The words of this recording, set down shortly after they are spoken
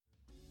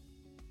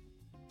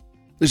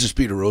This is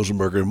Peter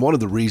Rosenberger, and one of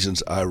the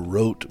reasons I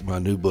wrote my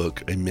new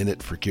book, A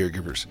Minute for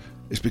Caregivers,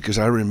 is because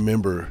I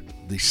remember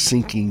the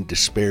sinking,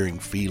 despairing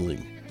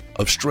feeling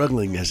of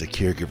struggling as a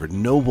caregiver.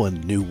 No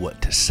one knew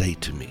what to say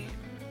to me.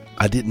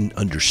 I didn't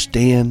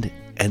understand,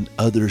 and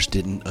others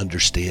didn't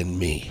understand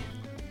me.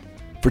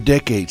 For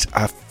decades,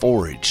 I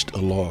foraged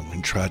along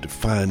and tried to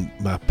find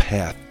my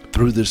path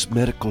through this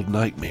medical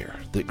nightmare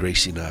that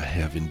Gracie and I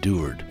have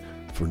endured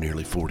for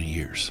nearly 40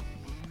 years.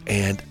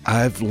 And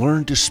I've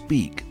learned to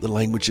speak the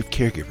language of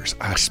caregivers.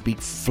 I speak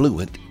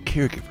fluent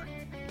caregiver.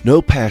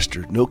 No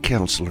pastor, no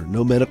counselor,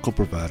 no medical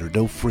provider,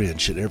 no friend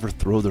should ever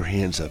throw their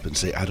hands up and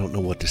say, I don't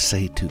know what to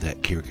say to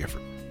that caregiver.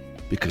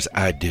 Because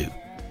I do.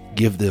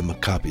 Give them a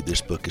copy of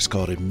this book. It's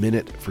called A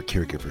Minute for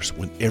Caregivers,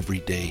 When Every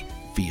Day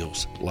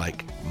Feels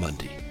Like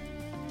Monday.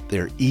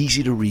 They're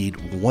easy to read,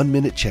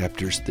 1-minute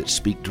chapters that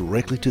speak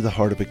directly to the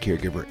heart of a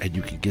caregiver, and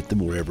you can get them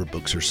wherever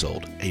books are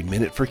sold. A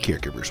Minute for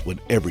Caregivers, When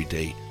Every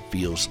Day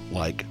Feels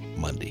Like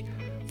Monday.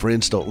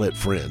 Friends don't let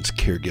friends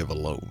caregive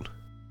alone.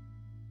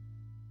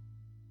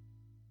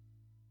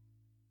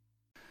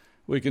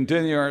 We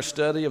continue our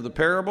study of the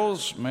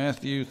parables,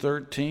 Matthew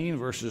 13,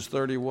 verses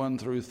 31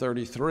 through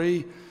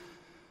 33,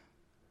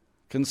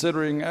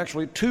 considering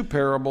actually two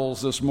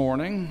parables this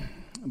morning,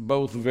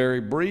 both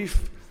very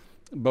brief,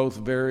 both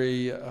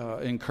very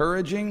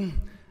encouraging,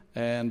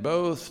 and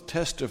both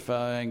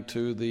testifying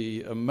to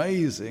the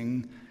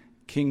amazing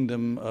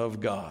kingdom of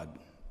God.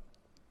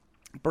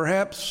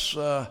 Perhaps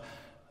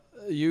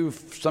you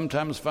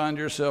sometimes find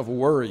yourself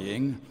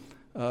worrying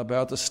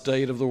about the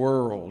state of the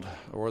world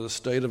or the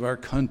state of our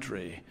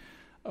country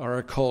or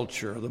our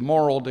culture, the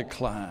moral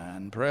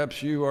decline.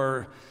 Perhaps you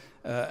are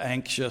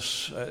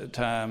anxious at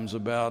times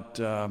about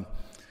the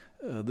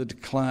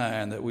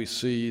decline that we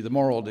see, the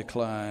moral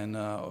decline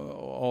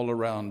all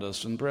around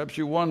us. And perhaps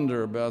you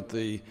wonder about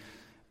the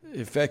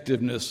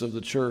effectiveness of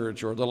the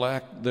church or the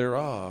lack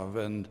thereof,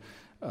 and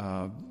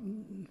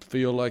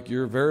feel like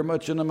you're very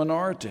much in a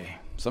minority.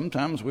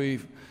 Sometimes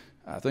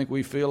I think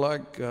we feel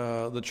like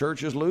the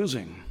church is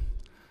losing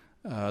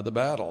the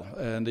battle,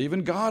 and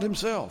even God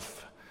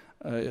himself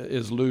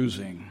is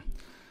losing.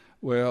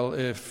 Well,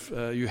 if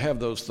you have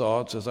those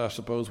thoughts, as I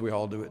suppose we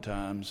all do at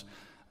times,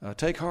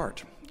 take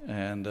heart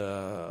and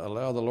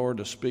allow the Lord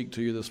to speak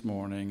to you this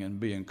morning and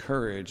be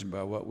encouraged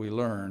by what we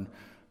learn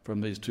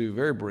from these two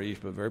very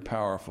brief but very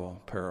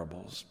powerful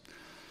parables.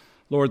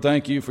 Lord,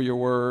 thank you for your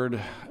word.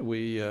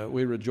 We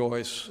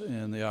rejoice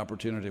in the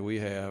opportunity we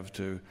have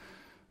to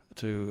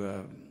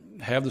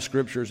have the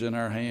scriptures in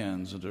our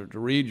hands, and to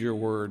read your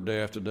word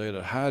day after day,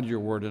 to hide your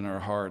word in our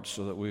hearts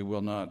so that we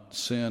will not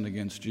sin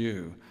against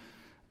you.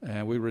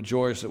 And we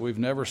rejoice that we've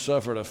never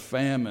suffered a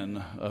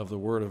famine of the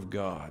word of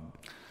God.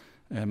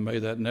 And may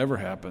that never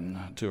happen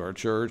to our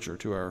church or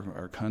to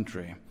our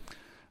country.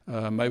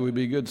 May we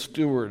be good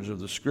stewards of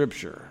the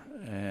scripture,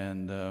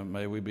 and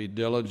may we be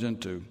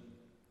diligent to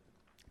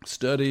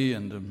study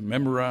and to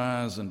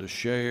memorize and to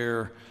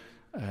share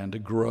and to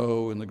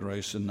grow in the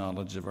grace and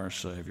knowledge of our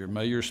Savior.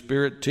 May your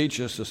Spirit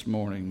teach us this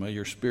morning. May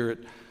your Spirit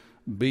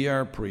be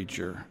our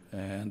preacher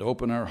and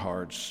open our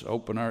hearts,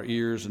 open our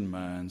ears and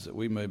minds, that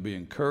we may be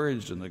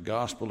encouraged in the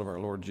gospel of our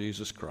Lord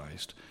Jesus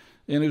Christ,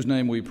 in whose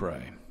name we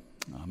pray.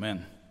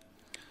 Amen.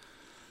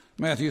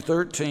 Matthew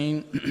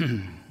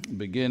 13,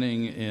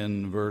 beginning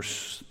in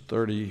verse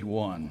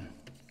 31.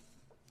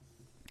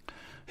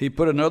 He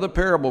put another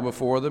parable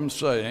before them,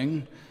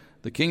 saying,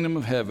 The kingdom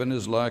of heaven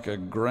is like a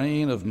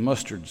grain of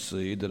mustard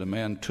seed that a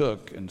man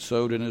took and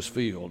sowed in his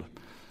field.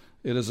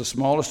 It is the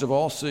smallest of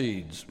all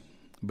seeds,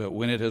 but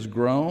when it has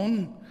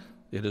grown,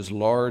 it is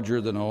larger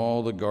than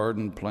all the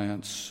garden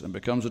plants and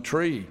becomes a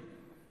tree,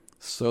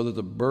 so that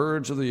the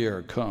birds of the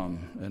air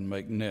come and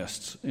make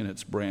nests in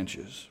its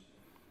branches.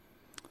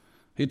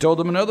 He told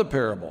them another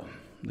parable.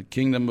 The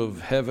kingdom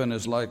of heaven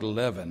is like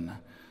leaven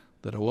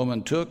that a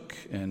woman took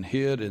and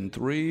hid in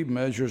 3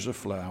 measures of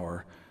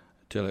flour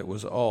till it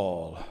was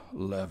all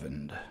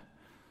leavened.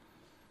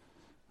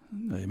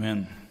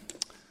 Amen.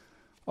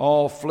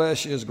 All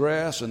flesh is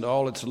grass, and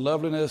all its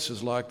loveliness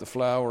is like the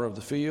flower of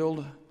the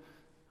field.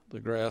 The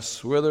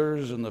grass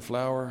withers and the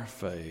flower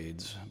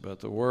fades, but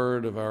the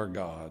word of our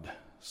God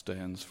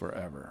stands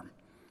forever.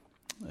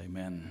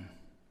 Amen.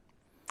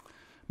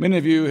 Many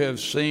of you have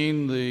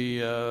seen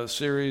the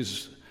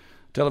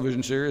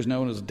television series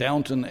known as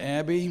Downton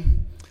Abbey,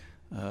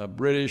 a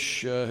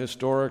British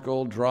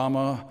historical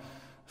drama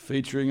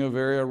featuring a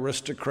very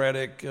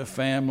aristocratic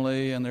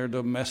family and their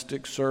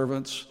domestic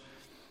servants.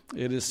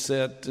 It is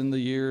set in the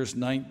years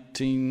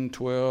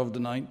 1912 to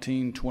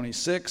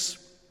 1926,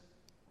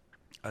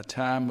 a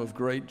time of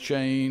great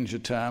change, a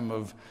time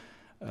of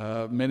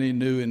many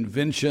new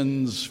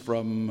inventions,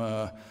 from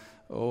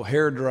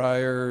hair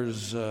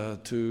dryers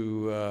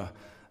to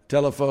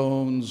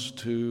telephones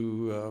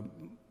to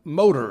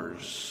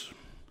motors.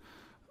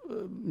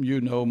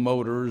 You know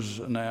motors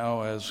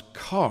now as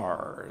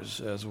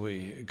cars, as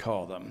we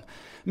call them.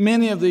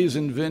 Many of these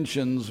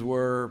inventions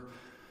were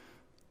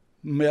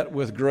met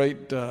with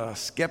great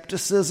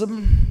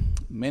skepticism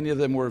Many of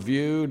them were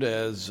viewed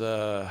as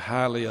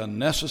highly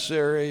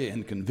unnecessary,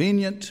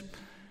 inconvenient,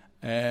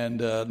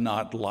 and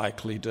not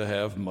likely to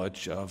have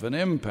much of an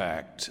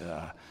impact.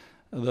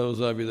 Those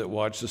of you that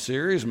watched the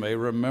series may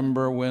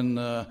remember when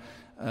an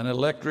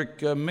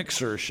electric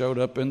mixer showed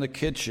up in the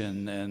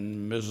kitchen,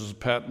 and Mrs.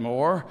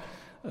 Patmore,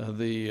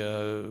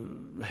 the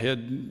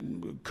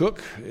head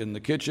cook in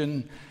the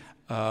kitchen,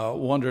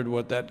 wondered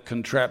what that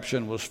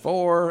contraption was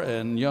for,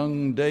 and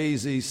young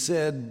Daisy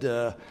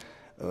said,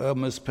 well,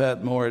 Miss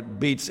Patmore, it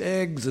beats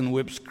eggs and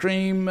whips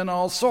cream and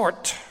all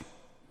sort.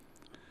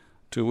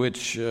 To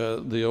which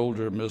the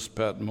older Miss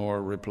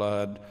Patmore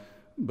replied,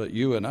 but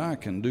you and I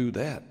can do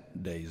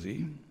that,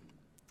 Daisy.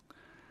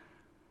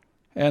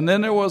 And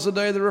then there was the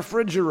day the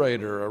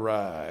refrigerator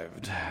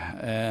arrived.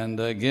 And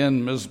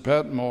again, Miss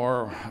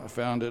Patmore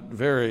found it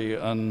very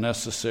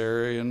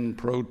unnecessary and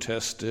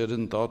protested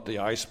and thought the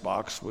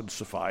icebox would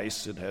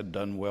suffice. It had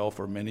done well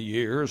for many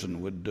years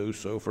and would do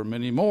so for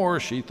many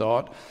more, she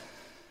thought.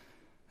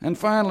 And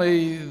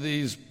finally,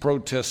 these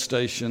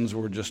protestations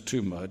were just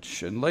too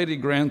much. And Lady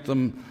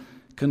Grantham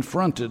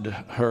confronted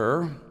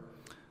her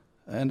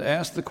and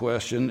asked the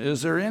question,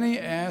 is there any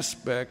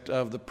aspect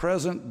of the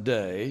present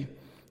day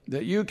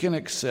that you can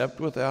accept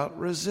without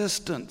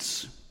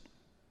resistance?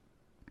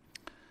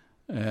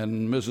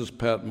 And Mrs.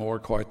 Patmore,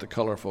 quite the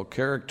colorful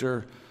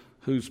character,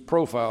 whose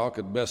profile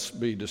could best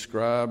be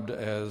described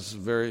as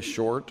very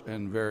short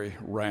and very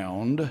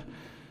round,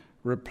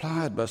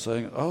 replied by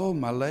saying, oh,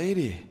 my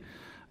lady,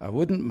 I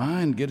wouldn't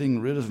mind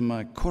getting rid of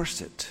my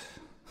corset.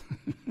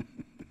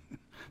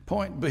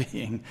 Point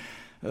being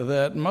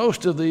that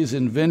most of these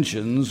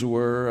inventions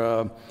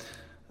were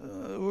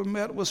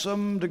met with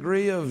some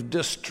degree of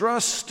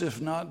distrust,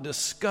 if not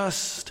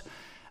disgust,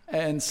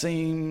 and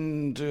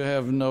seemed to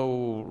have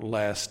no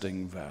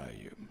lasting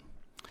value.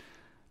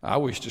 I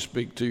wish to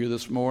speak to you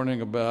this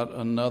morning about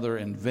another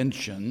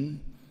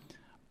invention,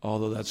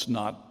 although that's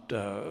not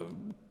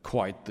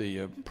quite the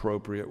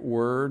appropriate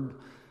word.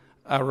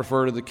 I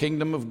refer to the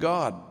kingdom of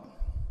God.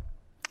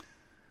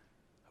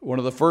 One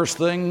of the first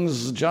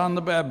things John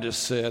the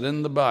Baptist said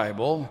in the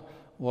Bible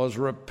was,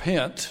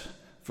 repent,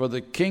 for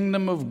the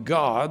kingdom of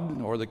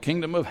God, or the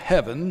kingdom of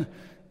heaven,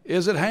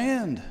 is at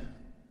hand.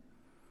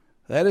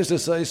 That is to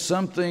say,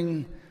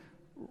 something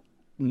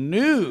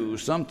new,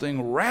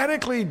 something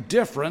radically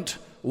different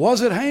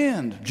was at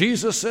hand.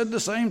 Jesus said the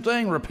same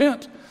thing,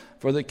 repent,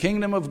 for the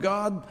kingdom of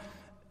God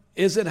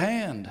is at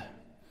hand.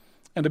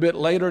 And a bit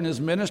later in his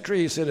ministry,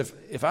 he said,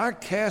 if I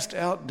cast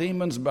out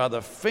demons by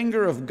the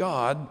finger of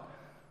God,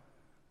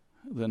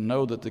 then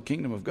know that the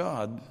kingdom of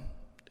God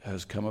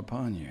has come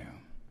upon you.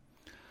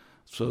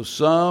 So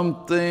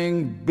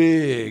something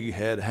big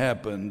had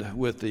happened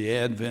with the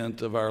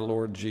advent of our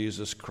Lord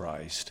Jesus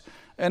Christ.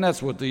 And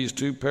that's what these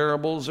two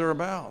parables are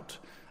about.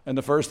 And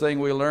the first thing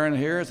we learn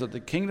here is that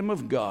the kingdom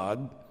of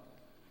God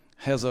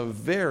has a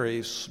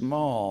very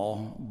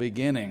small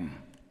beginning.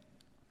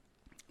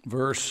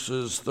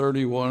 Verses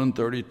 31 and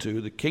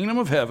 32, the kingdom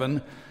of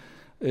heaven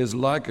is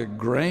like a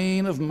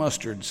grain of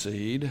mustard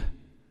seed.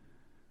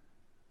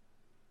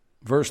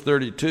 Verse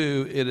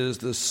 32, it is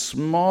the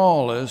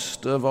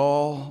smallest of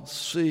all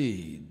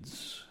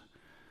seeds.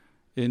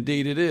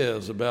 Indeed, it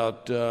is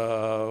about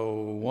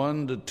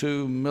 1 to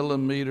 2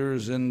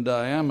 millimeters in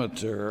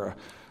diameter.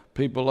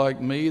 People like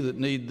me that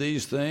need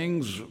these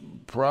things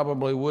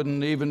probably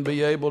wouldn't even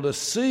be able to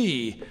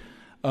see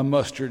a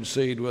mustard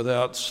seed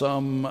without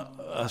some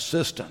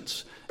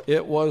assistance.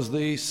 It was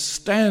the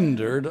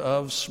standard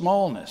of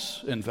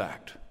smallness, in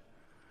fact.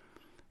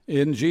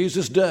 In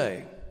Jesus'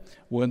 day,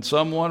 when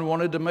someone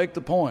wanted to make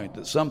the point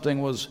that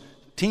something was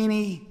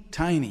teeny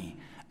tiny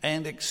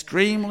and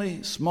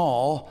extremely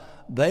small,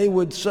 they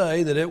would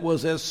say that it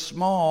was as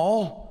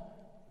small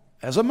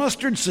as a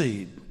mustard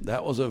seed.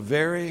 That was a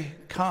very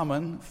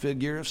common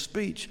figure of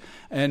speech.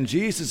 And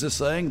Jesus is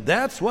saying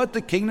that's what the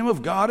kingdom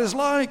of God is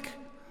like.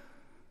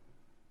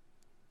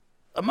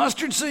 A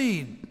mustard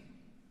seed,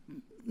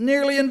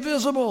 nearly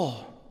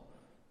invisible,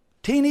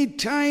 teeny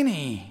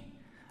tiny.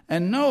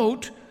 And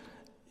note,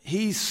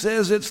 he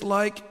says it's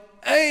like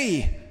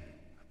a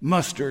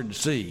mustard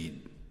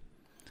seed.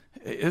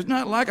 It's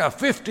not like a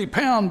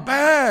 50-pound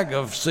bag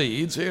of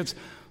seeds. It's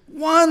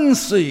one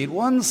seed,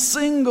 one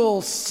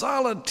single,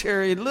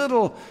 solitary,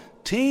 little,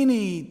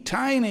 teeny,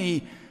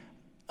 tiny,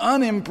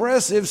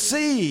 unimpressive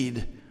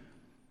seed,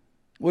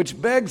 which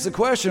begs the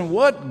question,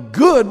 what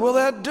good will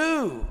that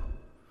do?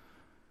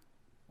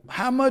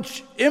 How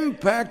much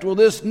impact will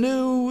this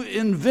new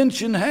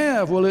invention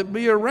have? Will it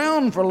be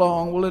around for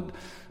long?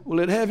 Will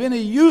it have any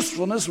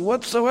usefulness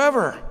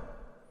whatsoever?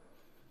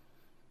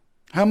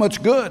 How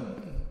much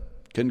good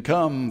can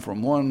come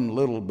from one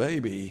little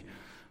baby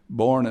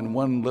born in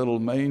one little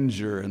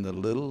manger in the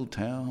little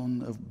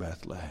town of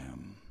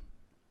Bethlehem?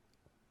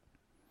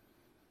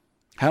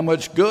 How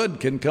much good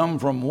can come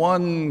from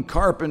one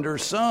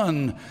carpenter's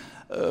son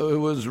who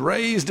was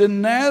raised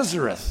in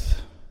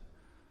Nazareth?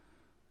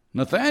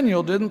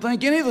 Nathaniel didn't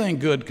think anything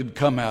good could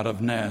come out of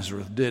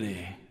Nazareth, did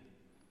he?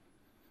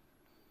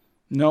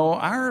 No,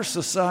 our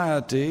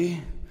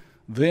society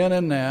then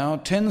and now,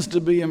 tends to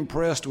be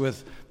impressed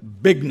with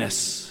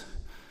bigness,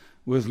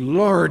 with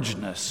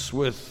largeness,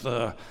 with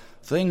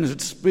things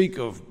that speak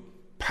of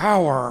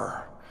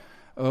power,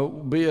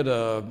 be it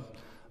a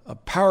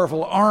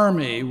powerful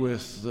army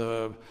with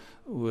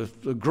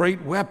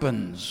great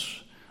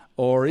weapons,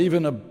 or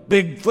even a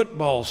big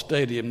football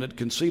stadium that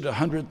can seat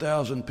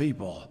 100,000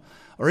 people,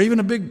 or even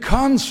a big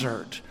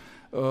concert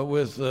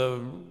with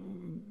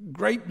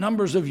great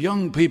numbers of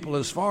young people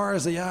as far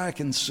as the eye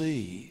can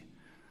see.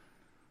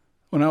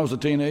 When I was a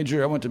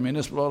teenager, I went to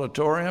Municipal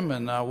Auditorium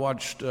and I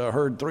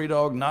heard Three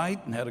Dog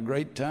Night and had a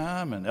great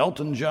time, and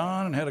Elton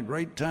John and had a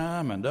great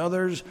time, and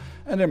others,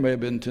 and there may have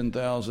been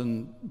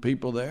 10,000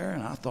 people there,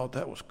 and I thought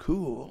that was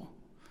cool.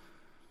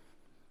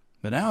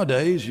 But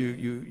nowadays,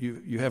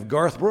 you have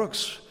Garth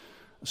Brooks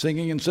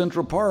singing in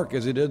Central Park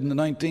as he did in the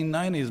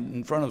 1990s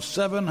in front of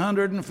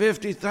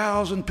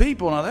 750,000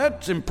 people. Now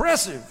that's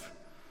impressive.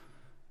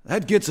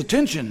 That gets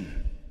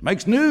attention,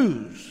 makes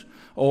news.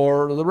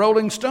 Or the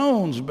Rolling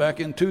Stones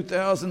back in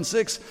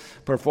 2006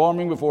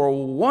 performing before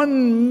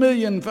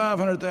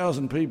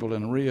 1,500,000 people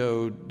in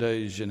Rio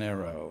de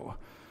Janeiro.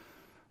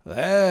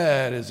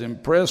 That is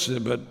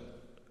impressive, but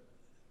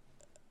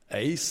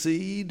a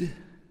seed,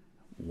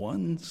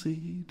 one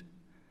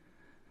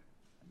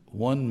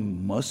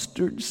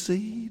mustard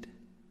seed?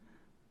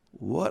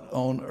 What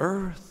on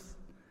earth?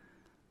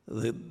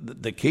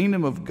 The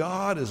kingdom of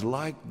God is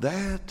like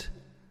that?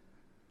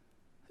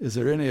 Is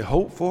there any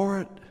hope for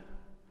it?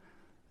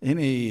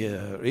 Any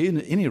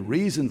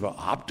reason for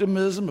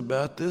optimism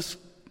about this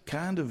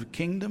kind of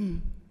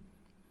kingdom?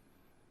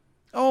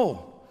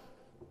 Oh,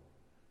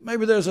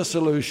 maybe there's a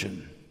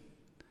solution.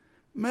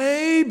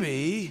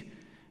 Maybe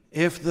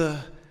if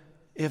the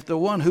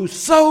one who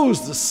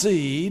sows the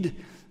seed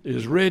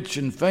is rich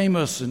and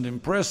famous and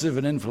impressive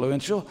and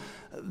influential,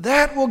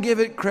 that will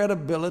give it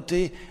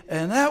credibility,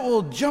 and that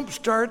will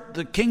jumpstart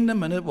the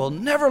kingdom, and it will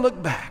never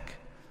look back.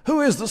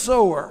 Who is the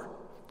sower?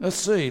 Let's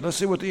see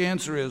what the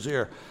answer is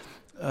here.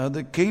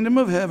 The kingdom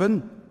of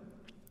heaven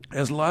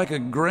is like a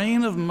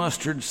grain of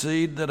mustard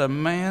seed that a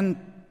man,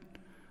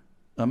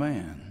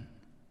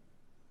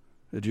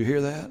 did you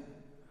hear that?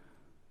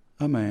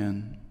 A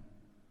man,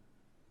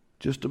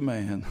 just a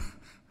man,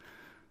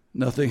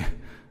 nothing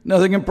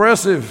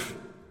impressive,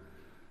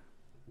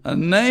 a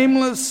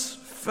nameless,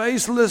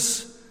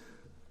 faceless,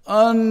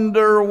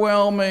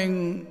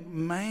 underwhelming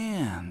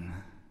man,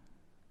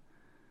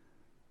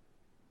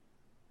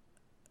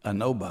 a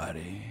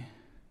nobody.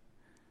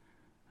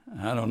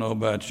 I don't know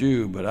about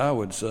you, but I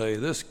would say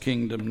this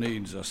kingdom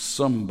needs a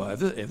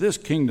somebody. If this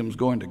kingdom's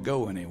going to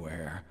go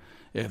anywhere,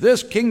 if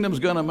this kingdom's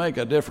going to make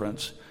a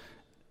difference,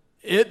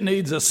 it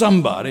needs a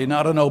somebody,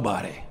 not a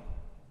nobody.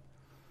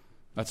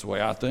 That's the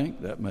way I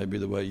think. That may be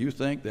the way you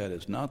think. That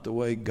is not the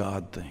way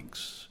God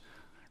thinks.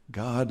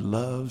 God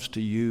loves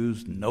to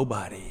use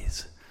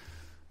nobodies,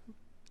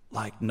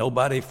 like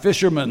nobody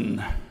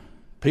fishermen,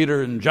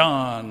 Peter and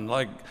John,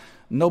 like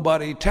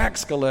nobody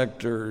tax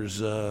collectors,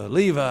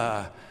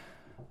 Levi,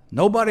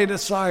 nobody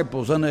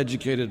disciples,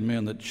 uneducated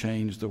men that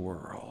changed the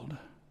world.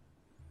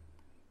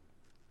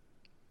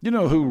 You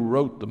know who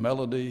wrote the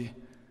melody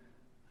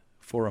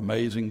for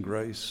Amazing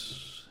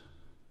Grace?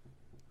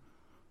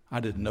 I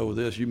didn't know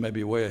this. You may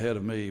be way ahead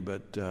of me,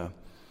 but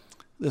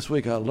this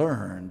week I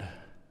learned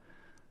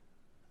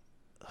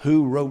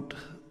who wrote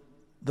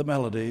the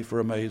melody for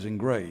Amazing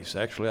Grace.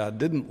 Actually, I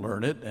didn't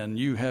learn it, and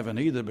you haven't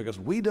either, because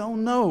we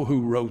don't know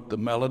who wrote the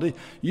melody.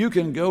 You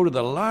can go to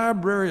the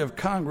Library of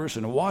Congress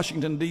in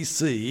Washington,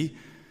 D.C.,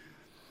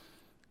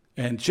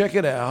 and check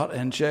it out,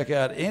 and check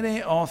out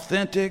any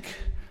authentic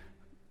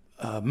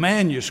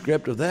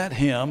manuscript of that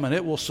hymn, and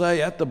it will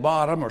say at the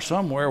bottom or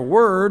somewhere,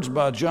 words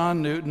by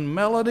John Newton,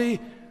 melody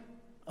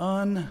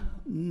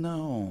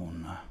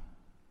unknown.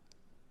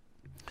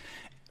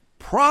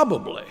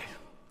 Probably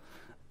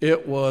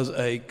it was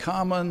a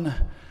common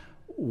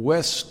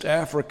West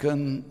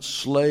African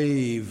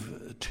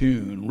slave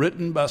tune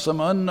written by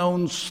some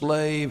unknown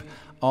slave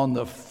on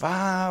the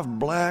 5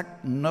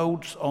 black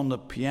notes on the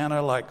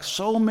piano, like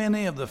so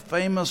many of the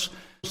famous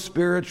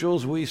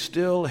spirituals we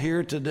still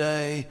hear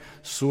today,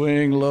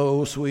 Swing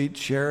Low, Sweet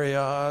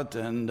Chariot,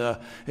 and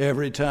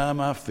Every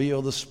Time I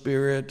Feel the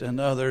Spirit, and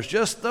others.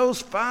 Just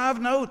those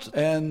 5 notes.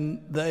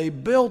 And they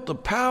built the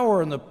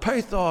power and the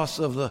pathos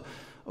of the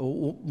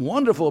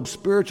wonderful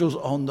spirituals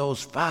on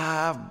those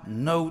 5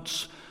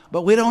 notes,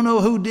 but we don't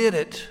know who did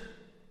it,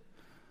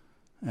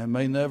 and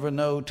may never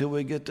know till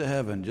we get to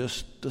heaven.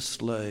 Just a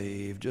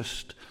slave,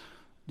 just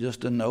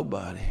a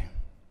nobody.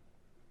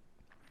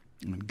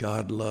 And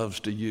God loves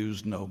to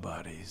use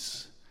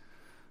nobodies.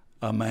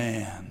 A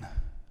man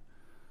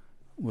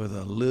with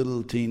a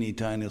little teeny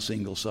tiny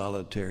single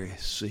solitary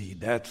seed.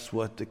 That's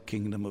what the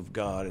kingdom of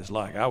God is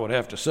like. I would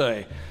have to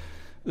say,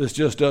 this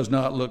just does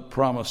not look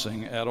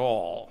promising at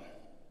all,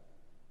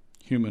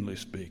 humanly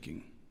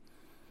speaking.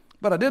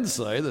 But I did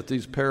say that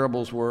these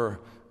parables were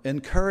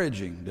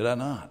encouraging, did I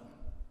not?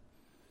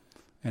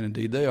 And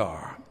indeed they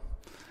are.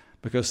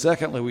 Because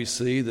secondly, we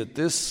see that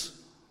this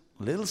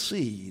little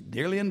seed,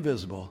 nearly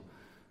invisible,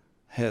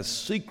 has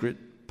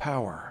secret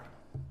power.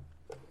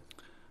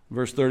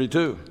 Verse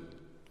 32,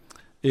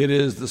 it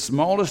is the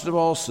smallest of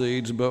all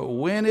seeds, but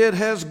when it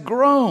has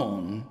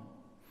grown,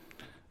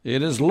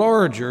 it is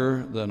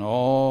larger than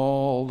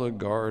all the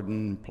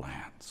garden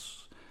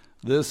plants.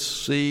 This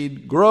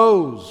seed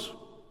grows.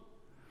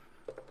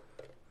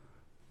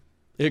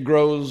 It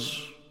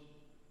grows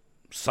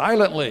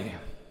silently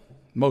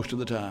most of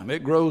the time.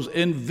 It grows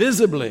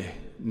invisibly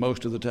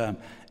most of the time.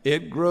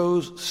 It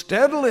grows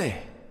steadily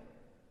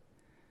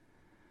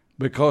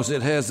because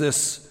it has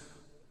this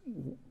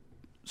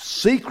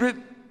secret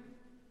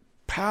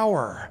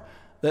power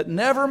that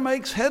never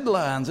makes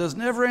headlines. There's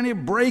never any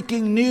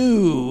breaking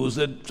news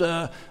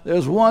that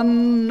there's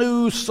one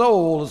new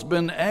soul that's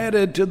been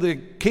added to the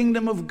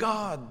kingdom of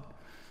God.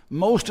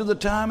 Most of the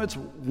time, it's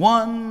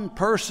one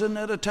person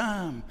at a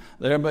time.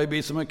 There may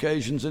be some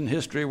occasions in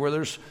history where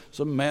there's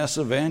some mass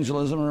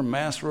evangelism or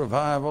mass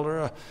revival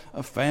or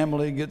a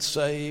family gets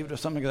saved or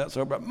something of that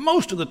sort. But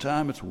most of the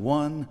time, it's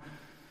one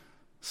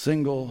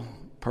single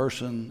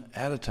person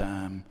at a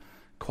time,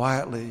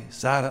 quietly,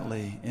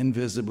 silently,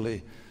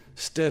 invisibly,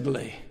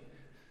 steadily.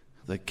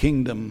 The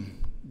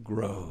kingdom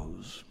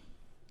grows.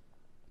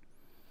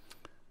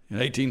 In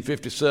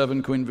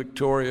 1857, Queen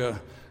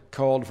Victoria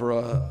called for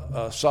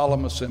a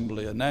solemn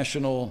assembly, a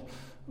national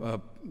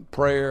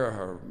prayer,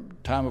 or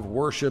time of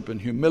worship and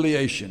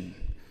humiliation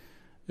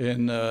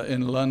in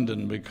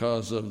London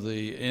because of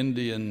the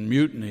Indian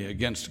mutiny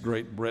against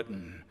Great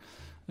Britain.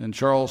 And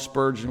Charles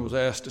Spurgeon was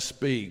asked to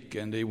speak,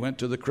 and he went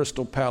to the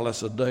Crystal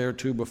Palace a day or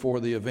two before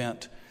the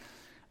event,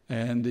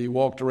 and he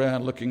walked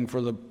around looking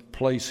for the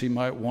place he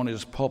might want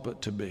his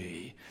pulpit to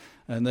be.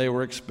 And they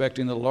were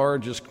expecting the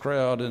largest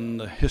crowd in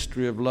the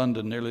history of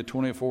London. Nearly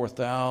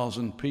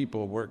 24,000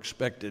 people were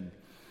expected.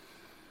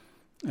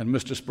 And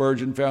Mr.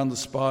 Spurgeon found the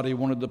spot he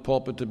wanted the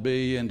pulpit to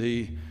be, and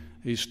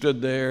he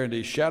stood there and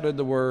he shouted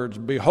the words,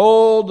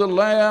 "Behold the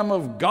Lamb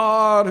of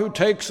God who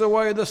takes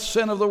away the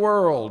sin of the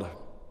world."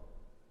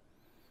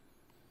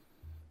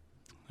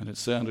 And it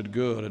sounded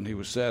good, and he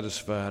was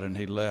satisfied, and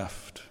he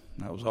left.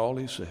 That was all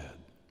he said.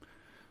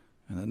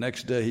 And the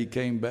next day he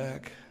came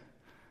back,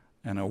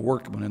 and a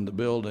workman in the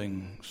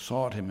building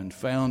sought him and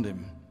found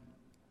him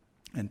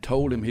and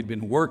told him he'd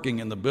been working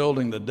in the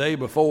building the day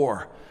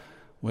before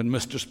when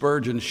Mr.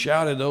 Spurgeon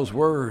shouted those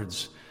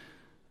words.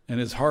 And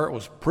his heart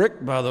was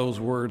pricked by those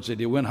words, and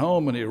he went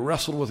home and he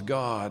wrestled with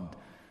God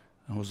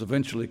and was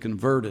eventually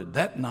converted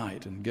that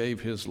night and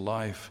gave his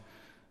life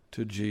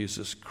to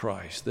Jesus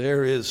Christ.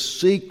 There is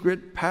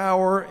secret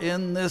power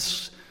in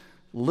this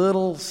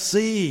little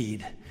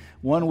seed.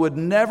 One would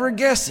never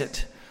guess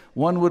it.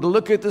 One would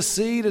look at the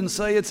seed and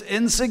say it's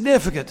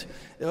insignificant.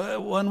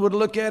 One would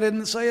look at it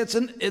and say it's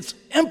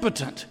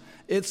impotent.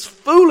 It's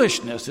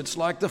foolishness. It's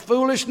like the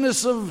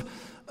foolishness of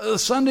a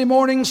Sunday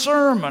morning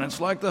sermon.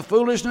 It's like the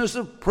foolishness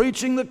of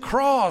preaching the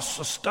cross,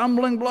 a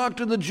stumbling block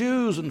to the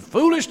Jews and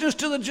foolishness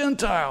to the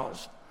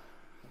Gentiles.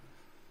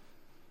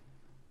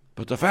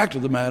 But the fact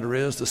of the matter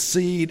is the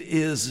seed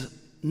is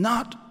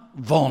not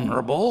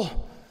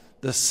vulnerable.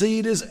 The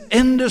seed is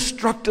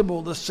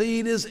indestructible. The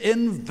seed is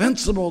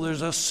invincible.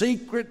 There's a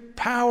secret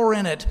power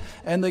in it,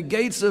 and the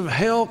gates of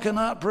hell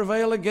cannot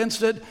prevail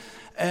against it,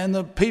 and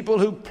the people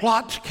who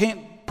plot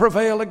can't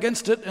prevail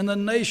against it, and the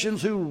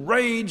nations who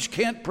rage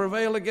can't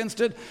prevail against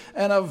it,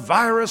 and a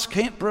virus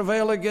can't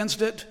prevail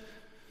against it.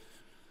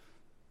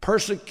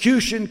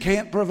 Persecution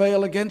can't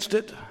prevail against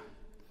it,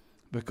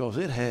 because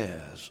it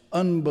has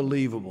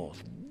unbelievable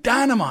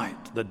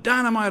dynamite, the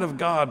dynamite of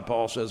God,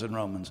 Paul says in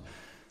Romans,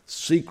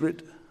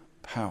 secret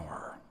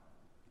power.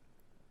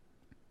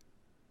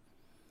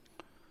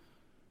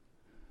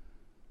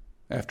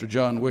 After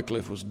John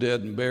Wycliffe was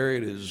dead and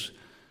buried, his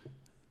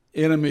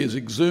enemies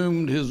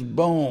exhumed his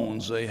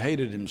bones. They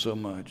hated him so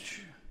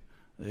much.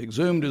 They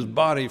exhumed his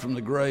body from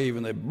the grave,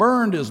 and they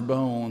burned his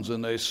bones,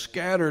 and they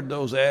scattered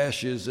those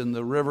ashes in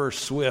the river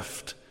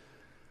Swift,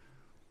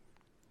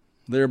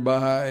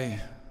 thereby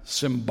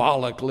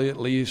symbolically at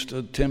least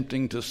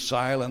attempting to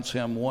silence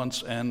him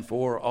once and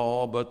for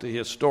all. But the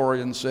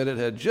historian said it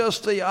had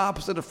just the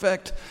opposite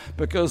effect,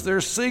 because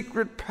there's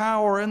secret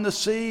power in the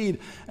seed,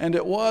 and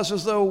it was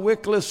as though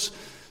Wycliffe's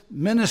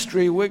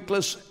ministry,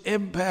 Wycliffe's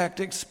impact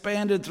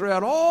expanded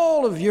throughout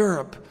all of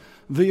Europe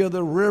via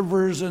the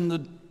rivers and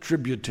the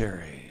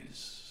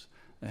tributaries,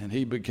 and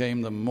he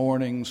became the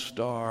morning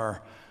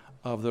star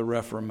of the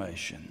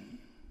Reformation.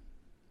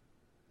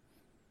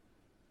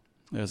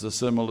 There's a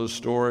similar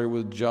story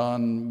with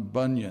John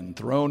Bunyan,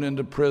 thrown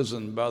into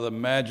prison by the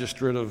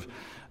magistrate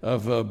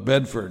of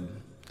Bedford.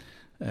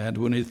 And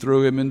when he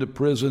threw him into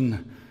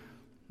prison,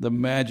 the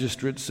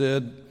magistrate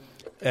said,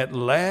 "At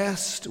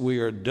last we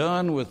are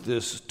done with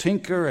this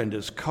tinker and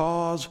his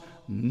cause.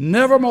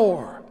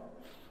 Nevermore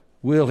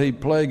will he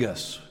plague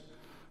us,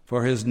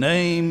 for his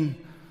name,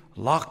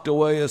 locked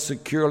away as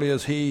securely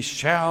as he,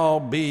 shall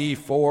be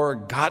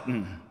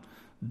forgotten.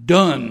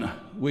 Done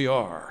we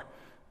are,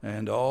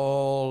 and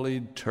all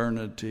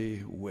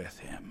eternity with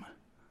him."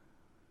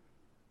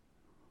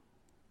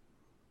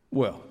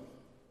 Well,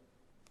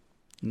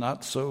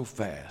 Not so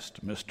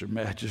fast, Mr.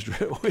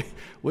 Magistrate.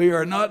 We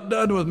are not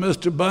done with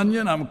Mr.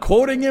 Bunyan. I'm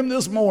quoting him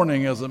this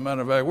morning, as a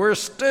matter of fact. We're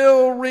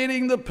still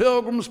reading the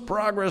Pilgrim's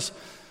Progress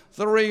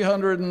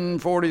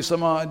 340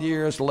 some odd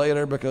years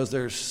later, because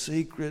there's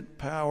secret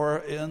power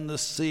in the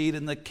seed,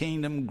 and the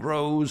kingdom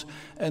grows,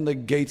 and the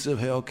gates of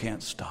hell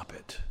can't stop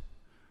it.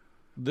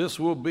 This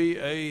will be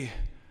a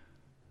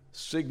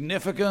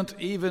significant,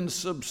 even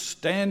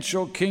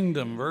substantial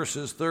kingdom.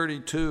 Verses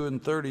 32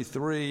 and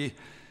 33.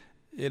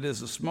 It is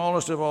the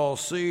smallest of all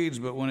seeds,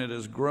 but when it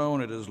is grown,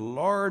 it is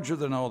larger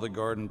than all the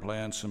garden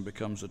plants and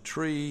becomes a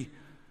tree,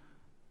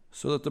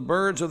 so that the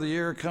birds of the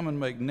air come and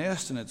make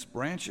nests in its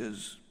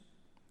branches.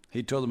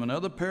 He told them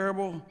another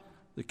parable.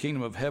 The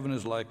kingdom of heaven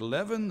is like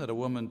leaven that a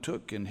woman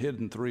took and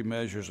hid in 3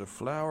 measures of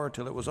flour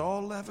till it was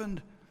all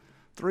leavened.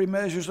 3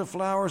 measures of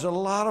flour is a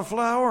lot of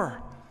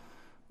flour.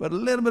 But a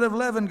little bit of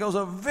leaven goes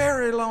a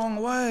very long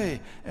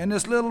way, and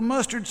this little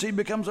mustard seed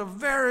becomes a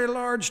very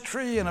large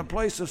tree and a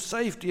place of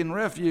safety and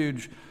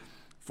refuge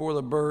for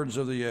the birds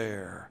of the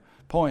air.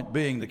 Point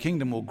being, the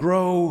kingdom will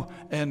grow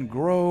and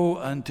grow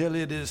until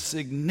it is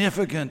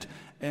significant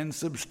and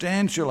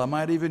substantial. I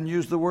might even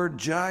use the word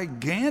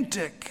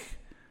gigantic.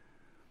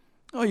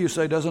 Oh, you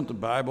say, doesn't the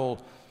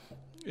Bible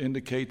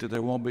indicate that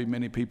there won't be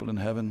many people in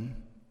heaven?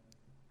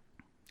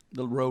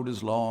 The road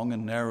is long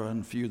and narrow,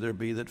 and few there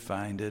be that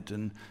find it.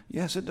 And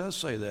yes, it does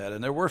say that.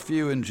 And there were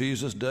few in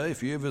Jesus' day,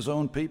 few of his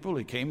own people.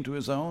 He came to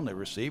his own. They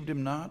received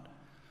him not.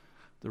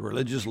 The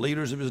religious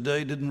leaders of his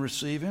day didn't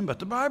receive him. But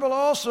the Bible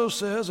also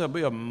says there'll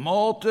be a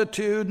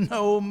multitude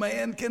no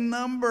man can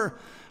number,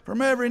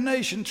 from every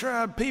nation,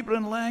 tribe, people,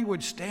 and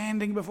language,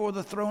 standing before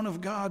the throne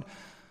of God,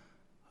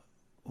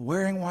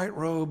 wearing white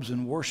robes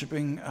and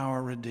worshiping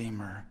our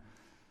Redeemer.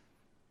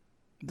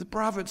 The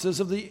prophet says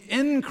of the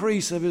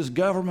increase of his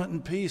government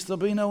and peace, there'll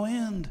be no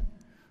end.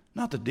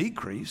 Not the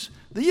decrease,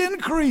 the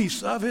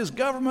increase of his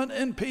government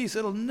and peace.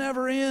 It'll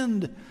never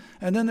end.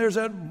 And then there's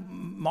that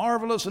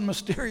marvelous and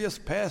mysterious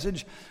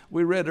passage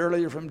we read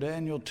earlier from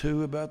Daniel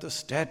 2 about the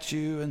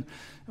statue. And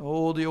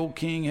the old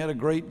king had a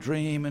great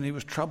dream, and he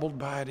was troubled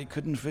by it. He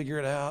couldn't figure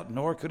it out,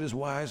 nor could his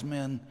wise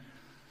men.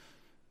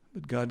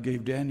 But God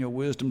gave Daniel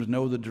wisdom to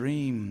know the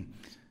dream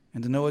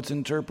and to know its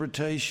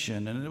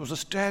interpretation. And it was a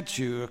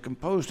statue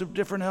composed of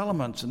different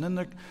elements. And then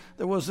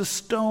there was a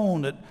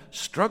stone that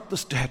struck the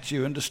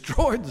statue and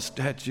destroyed the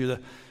statue.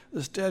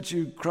 The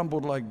statue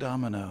crumbled like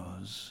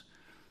dominoes.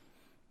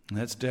 And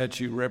that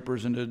statue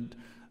represented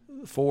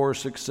 4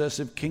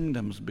 successive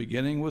kingdoms,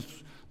 beginning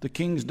with the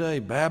king's day,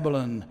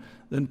 Babylon,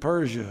 then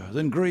Persia,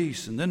 then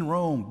Greece, and then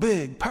Rome.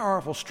 Big,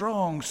 powerful,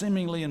 strong,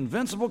 seemingly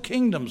invincible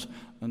kingdoms,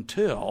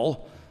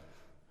 until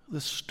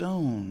this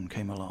stone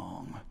came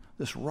along,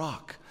 this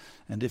rock.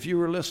 And if you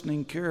were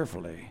listening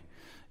carefully,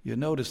 you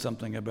noticed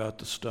something about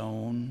the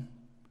stone,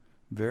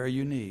 very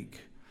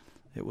unique.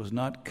 It was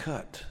not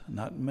cut,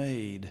 not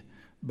made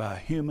by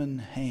human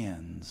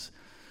hands,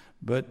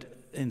 but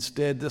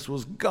instead this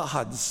was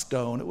God's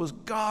stone. It was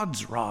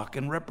God's rock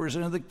and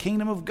represented the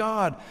kingdom of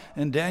God.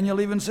 And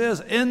Daniel even says,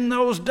 in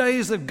those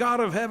days the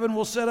God of heaven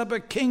will set up a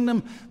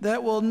kingdom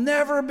that will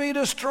never be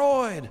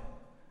destroyed.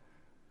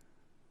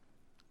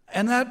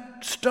 And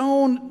that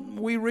stone,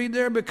 we read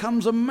there,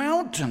 becomes a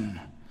mountain.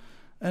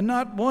 And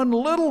not one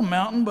little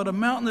mountain, but a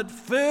mountain that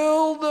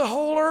filled the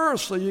whole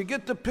earth. So you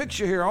get the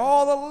picture here.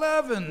 All the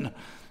leaven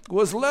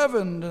was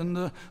leavened, and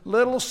the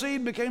little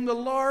seed became the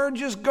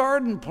largest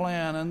garden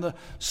plant, and the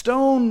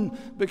stone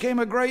became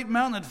a great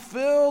mountain that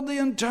filled the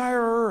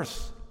entire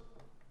earth.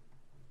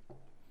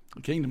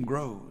 The kingdom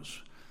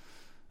grows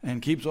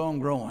and keeps on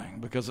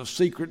growing because of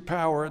secret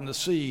power in the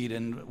seed.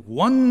 And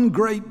one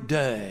great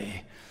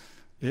day,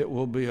 it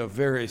will be a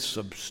very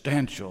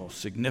substantial,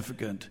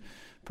 significant,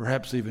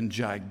 perhaps even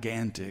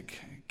gigantic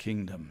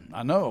kingdom.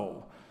 I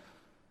know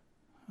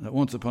that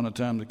once upon a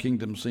time the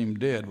kingdom seemed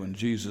dead when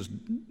Jesus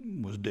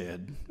was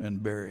dead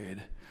and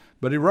buried.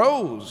 But he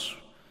rose,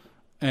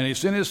 and he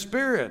sent his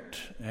Spirit,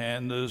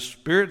 and the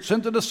Spirit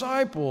sent the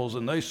disciples,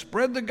 and they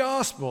spread the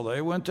gospel.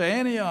 They went to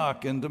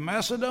Antioch and to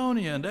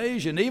Macedonia and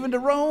Asia and even to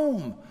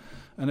Rome.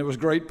 And there was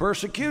great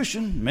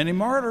persecution, many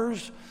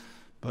martyrs,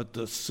 but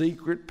the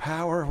secret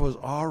power was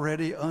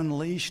already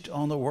unleashed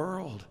on the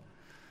world.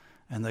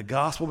 And the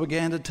gospel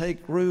began to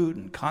take root,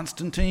 and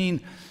Constantine,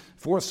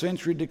 4th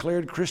century,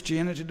 declared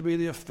Christianity to be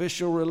the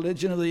official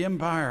religion of the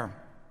empire.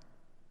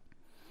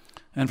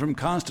 And from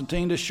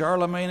Constantine to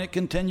Charlemagne, it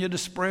continued to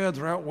spread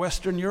throughout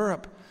Western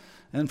Europe.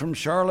 And from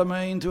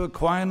Charlemagne to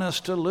Aquinas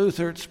to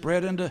Luther, it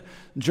spread into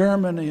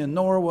Germany and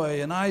Norway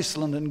and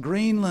Iceland and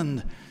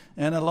Greenland.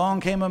 And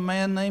along came a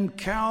man named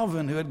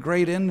Calvin, who had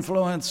great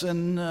influence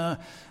in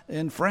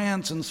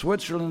France and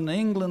Switzerland and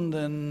England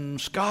and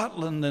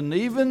Scotland and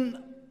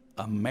even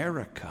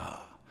America.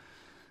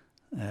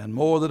 And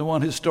more than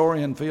one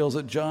historian feels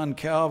that John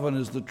Calvin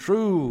is the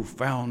true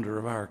founder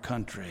of our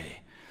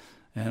country.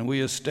 And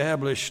we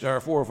established, our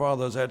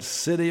forefathers, that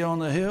city on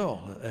the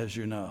hill, as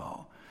you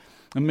know.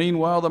 And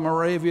meanwhile, the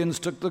Moravians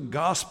took the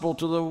gospel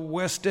to the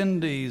West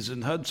Indies,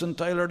 and Hudson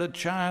Taylor to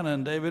China,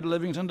 and David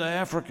Livingstone to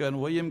Africa,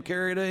 and William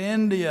Carey to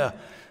India.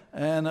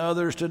 and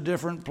others to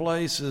different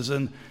places,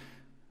 and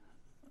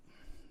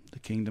the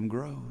kingdom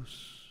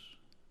grows.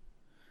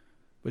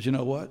 But you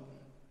know what?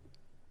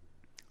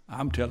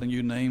 I'm telling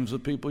you names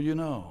of people you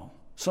know,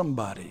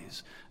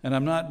 somebodies, and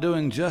I'm not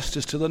doing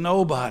justice to the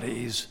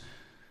nobodies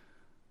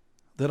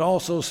that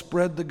also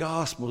spread the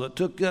gospel, that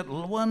took that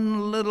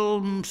one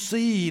little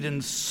seed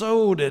and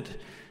sowed it,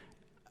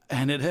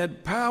 and it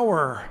had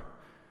power.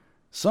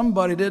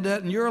 Somebody did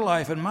that in your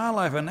life, in my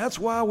life, and that's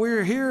why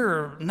we're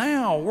here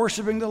now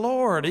worshiping the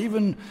Lord,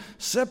 even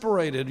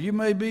separated. You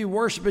may be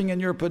worshiping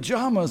in your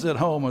pajamas at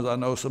home, as I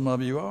know some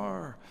of you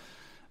are.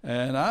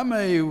 And I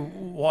may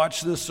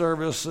watch this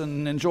service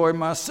and enjoy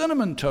my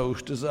cinnamon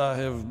toast, as I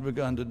have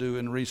begun to do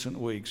in recent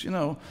weeks. You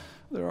know,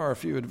 there are a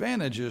few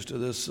advantages to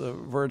this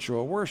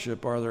virtual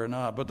worship, are there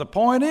not? But the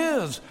point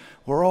is,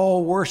 we're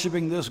all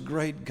worshiping this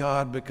great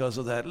God because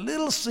of that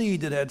little seed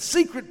that had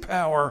secret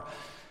power,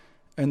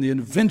 and the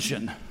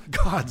invention,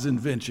 God's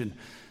invention,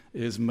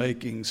 is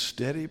making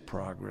steady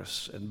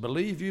progress. And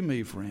believe you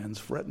me, friends,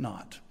 fret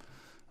not.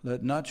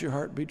 Let not your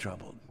heart be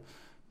troubled,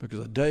 because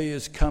a day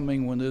is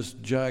coming when this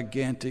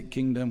gigantic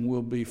kingdom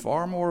will be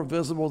far more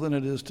visible than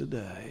it is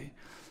today.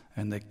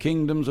 And the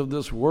kingdoms of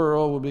this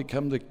world will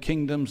become the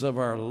kingdoms of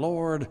our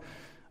Lord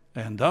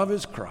and of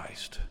his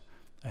Christ.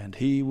 And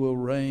he will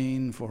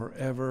reign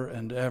forever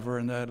and ever.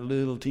 And that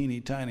little teeny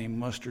tiny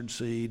mustard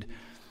seed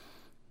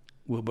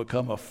will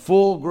become a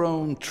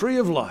full-grown tree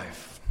of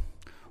life,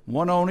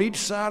 one on each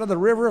side of the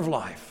river of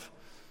life,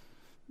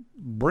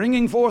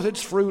 bringing forth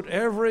its fruit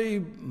every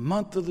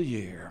month of the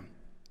year,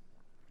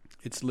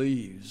 its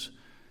leaves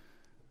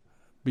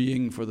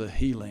being for the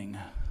healing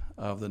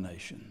of the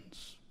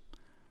nations.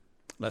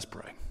 Let's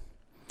pray.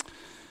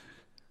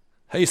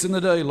 Hasten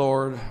the day,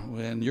 Lord,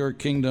 when your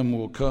kingdom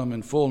will come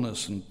in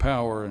fullness and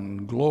power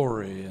and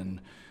glory, and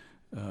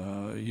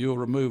you'll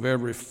remove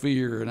every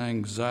fear and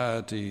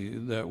anxiety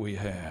that we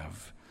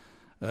have.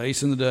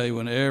 Hasten the day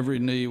when every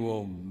knee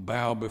will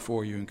bow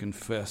before you and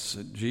confess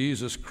that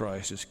Jesus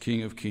Christ is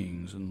King of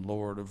kings and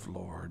Lord of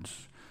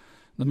lords.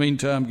 In the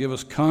meantime, give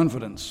us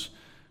confidence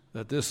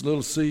that this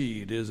little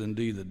seed is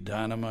indeed the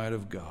dynamite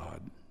of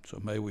God. So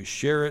may we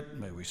share it,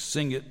 may we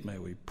sing it, may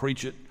we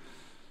preach it,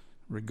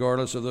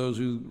 regardless of those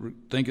who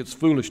think it's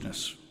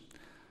foolishness.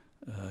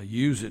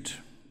 Use it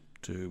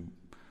to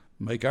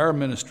make our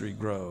ministry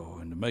grow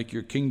and to make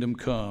your kingdom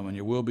come and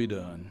your will be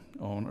done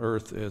on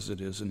earth as it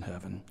is in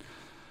heaven.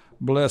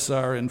 Bless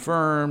our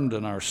infirmed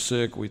and our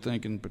sick. We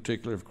think in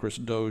particular of Chris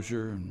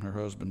Dozier and her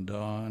husband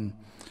Don,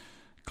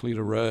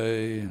 Cleta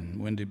Ray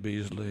and Wendy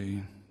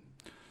Beasley,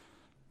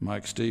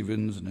 Mike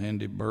Stevens and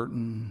Andy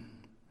Burton,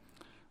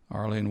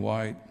 Arlene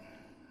White,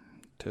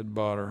 Ted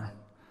Botter,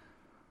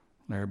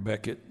 Larry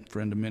Beckett,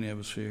 friend of many of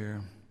us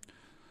here,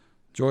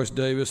 Joyce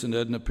Davis and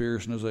Edna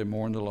Pearson as they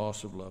mourn the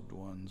loss of loved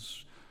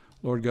ones.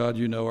 Lord God,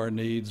 you know our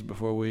needs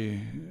before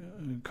we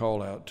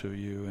call out to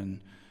you, and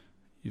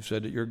you've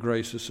said that your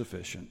grace is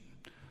sufficient.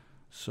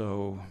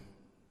 So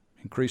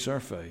increase our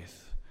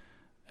faith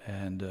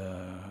and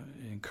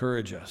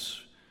encourage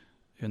us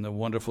in the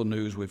wonderful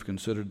news we've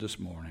considered this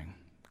morning.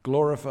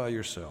 Glorify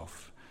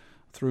yourself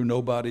through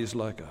nobodies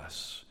like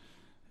us.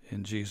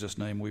 In Jesus'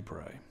 name we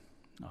pray.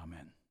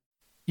 Amen.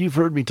 You've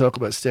heard me talk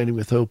about Standing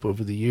with Hope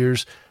over the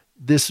years.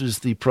 This is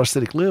the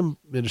prosthetic limb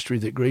ministry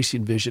that Gracie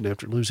envisioned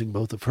after losing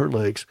both of her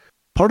legs.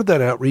 Part of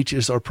that outreach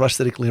is our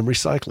prosthetic limb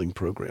recycling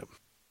program.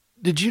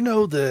 Did you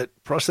know that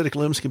prosthetic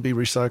limbs can be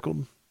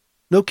recycled?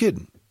 No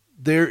kidding.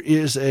 There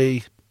is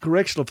a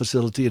correctional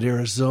facility in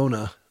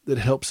Arizona that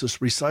helps us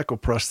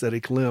recycle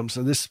prosthetic limbs.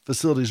 And this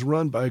facility is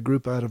run by a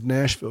group out of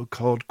Nashville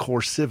called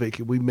CoreCivic.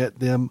 And we met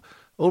them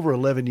over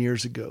 11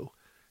 years ago.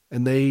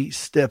 And they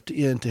stepped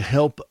in to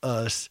help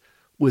us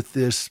with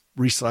this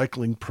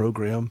recycling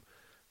program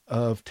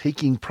of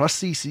taking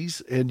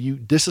prostheses and you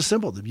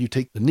disassemble them. You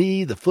take the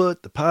knee, the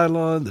foot, the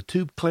pylon, the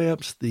tube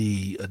clamps,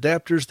 the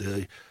adapters,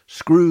 the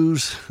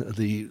screws,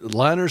 the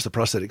liners, the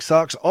prosthetic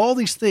socks, all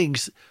these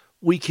things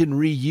we can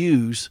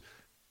reuse,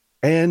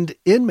 and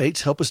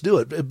inmates help us do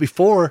it.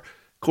 Before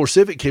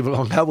CoreCivic came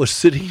along, I was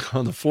sitting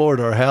on the floor at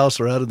our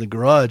house or out in the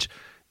garage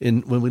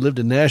when we lived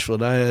in Nashville,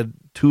 and I had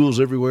tools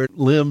everywhere,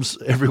 limbs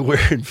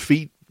everywhere, and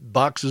feet,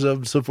 boxes of them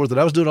and so forth. And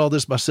I was doing all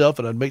this myself,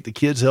 and I'd make the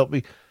kids help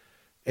me.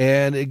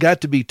 And it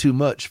got to be too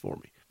much for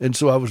me. And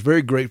so I was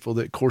very grateful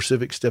that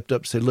CoreCivic stepped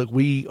up and said, look,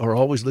 we are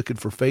always looking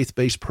for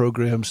faith-based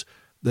programs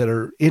that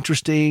are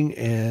interesting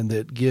and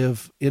that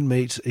give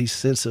inmates a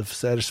sense of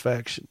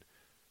satisfaction.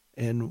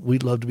 And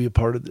we'd love to be a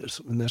part of this.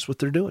 And that's what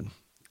they're doing.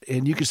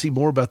 And you can see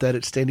more about that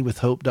at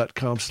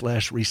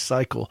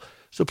standingwithhope.com/recycle.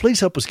 So please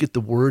help us get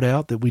the word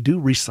out that we do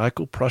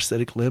recycle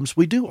prosthetic limbs.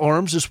 We do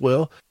arms as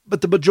well, but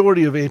the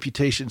majority of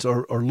amputations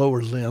are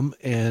lower limb,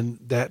 and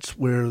that's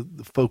where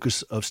the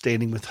focus of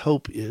Standing with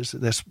Hope is.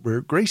 And that's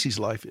where Gracie's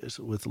life is,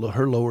 with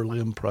her lower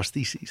limb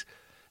prostheses.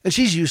 And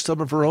she's used some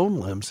of her own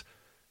limbs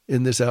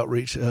in this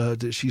outreach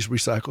that she's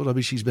recycled. I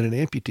mean, she's been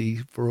an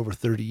amputee for over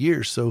 30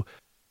 years. So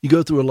you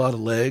go through a lot of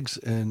legs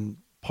and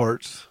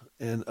parts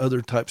and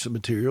other types of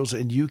materials,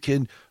 and you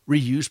can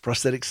reuse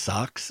prosthetic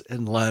socks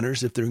and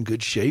liners if they're in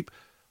good shape,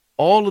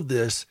 All of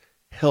this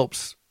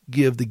helps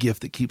give the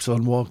gift that keeps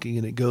on walking,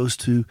 and it goes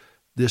to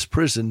this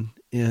prison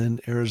in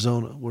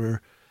Arizona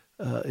where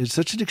it's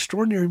such an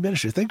extraordinary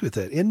ministry. Think about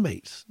that.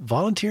 Inmates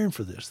volunteering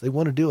for this. They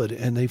want to do it,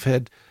 and they've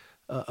had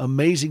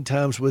amazing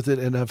times with it,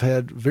 and I've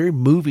had very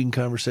moving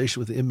conversation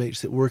with the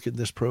inmates that work in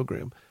this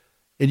program.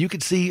 And you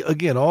can see,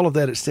 again, all of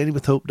that at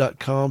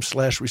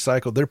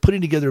standingwithhope.com/recycle. They're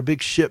putting together a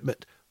big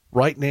shipment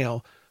right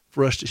now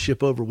for us to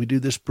ship over. We do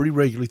this pretty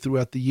regularly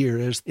throughout the year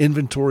as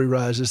inventory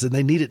rises, and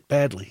they need it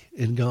badly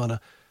in Ghana.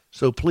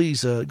 So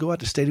please go out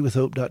to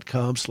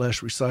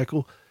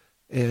standingwithhope.com/recycle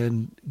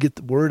and get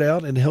the word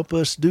out and help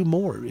us do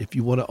more. If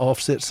you want to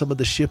offset some of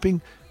the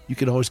shipping, you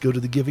can always go to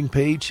the giving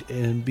page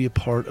and be a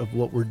part of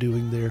what we're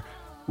doing there.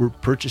 We're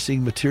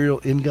purchasing material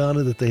in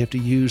Ghana that they have to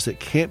use that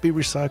can't be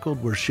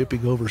recycled. We're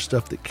shipping over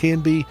stuff that can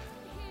be,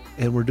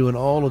 and we're doing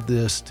all of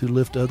this to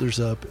lift others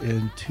up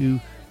and to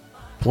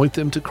point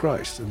them to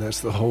Christ. And that's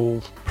the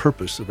whole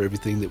purpose of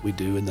everything that we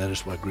do, and that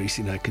is why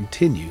Gracie and I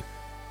continue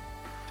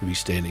to be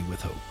Standing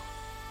with Hope.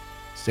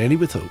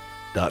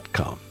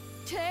 StandingWithHope.com.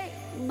 Take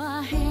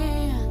my hand.